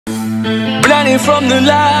Blinded from the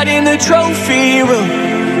light in the trophy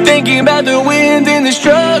room, thinking about the wind and the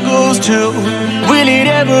struggles too. Will it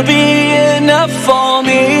ever be enough for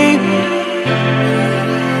me?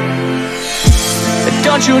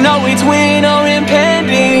 Don't you know it's win or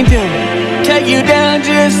impending doom? Take you down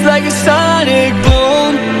just like a sonic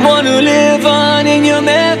boom. Wanna live on in your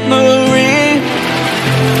memory.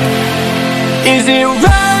 Is it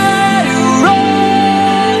right or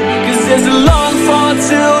wrong? 'Cause there's a long fall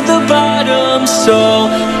to the bottom, so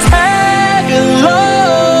tag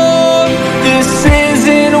along. This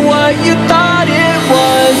isn't what you thought it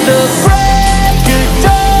was. The break of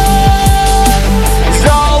dawn is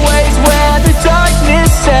always where the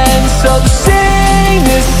darkness ends. So sing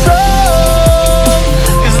this song,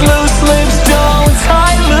 'cause loose lips don't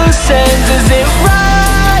tie loose ends. Is it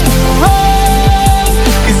right or wrong?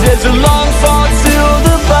 'Cause there's a long fall to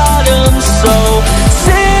the bottom, so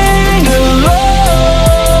sing along.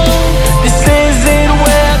 This isn't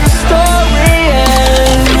where the story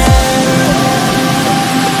ends.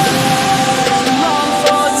 Long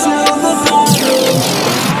fall to the bottom.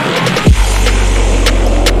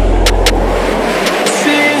 This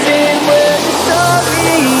isn't where the story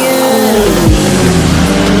ends.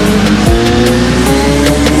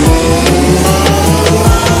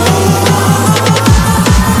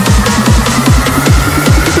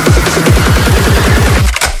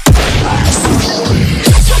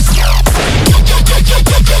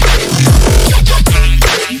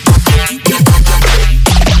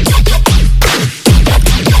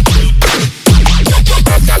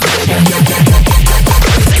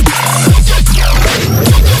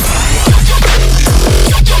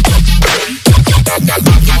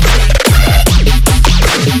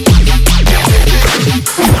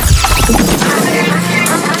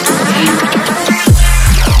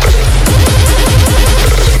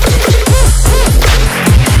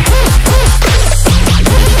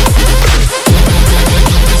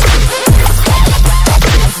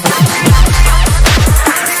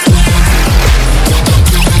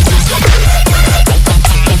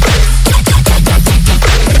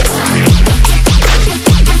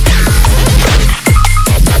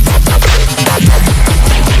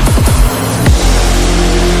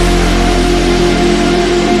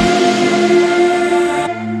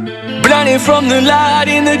 From the light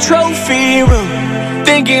in the trophy room,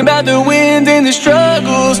 thinking about the wind and the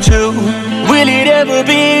struggles too. Will it ever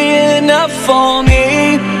be enough for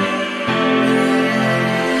me?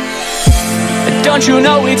 Don't you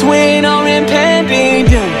know it's win or impending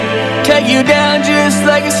doom? Take you down just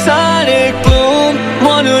like a sonic boom.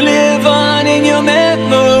 Wanna live on in your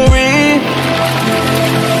memory.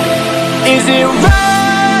 Is it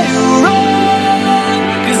right or wrong?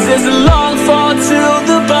 'Cause there's a long fall to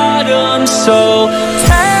the bottom, so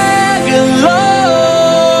tag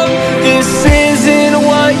along. This is